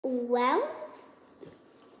Well,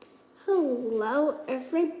 hello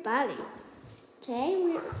everybody. Today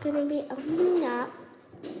we're going to be opening up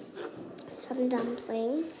some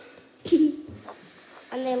dumplings. And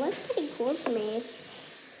they look pretty cool to me.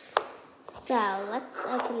 So let's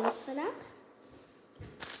open this one up.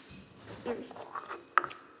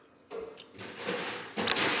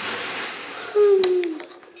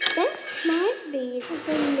 This might be the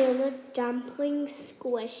vanilla dumpling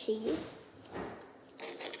squishy.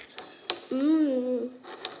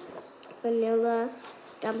 Vanilla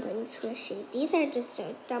dumpling squishy. These are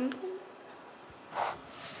dessert dumplings.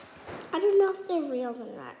 I don't know if they're real or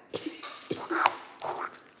not.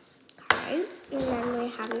 Okay, and then we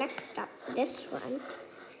have next up this one.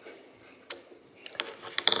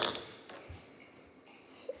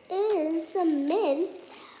 Is the mint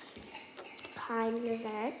kind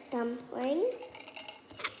dessert dumpling.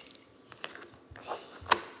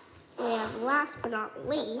 We have last but not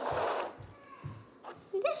least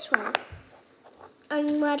this one.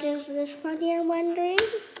 And what is this one, you're wondering?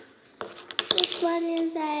 This one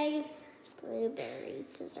is a blueberry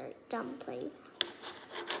dessert dumpling.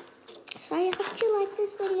 So I hope you like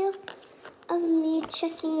this video of me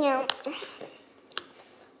checking out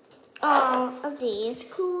all of these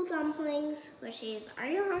cool dumplings, squishies. Are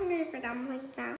you hungry for dumplings now?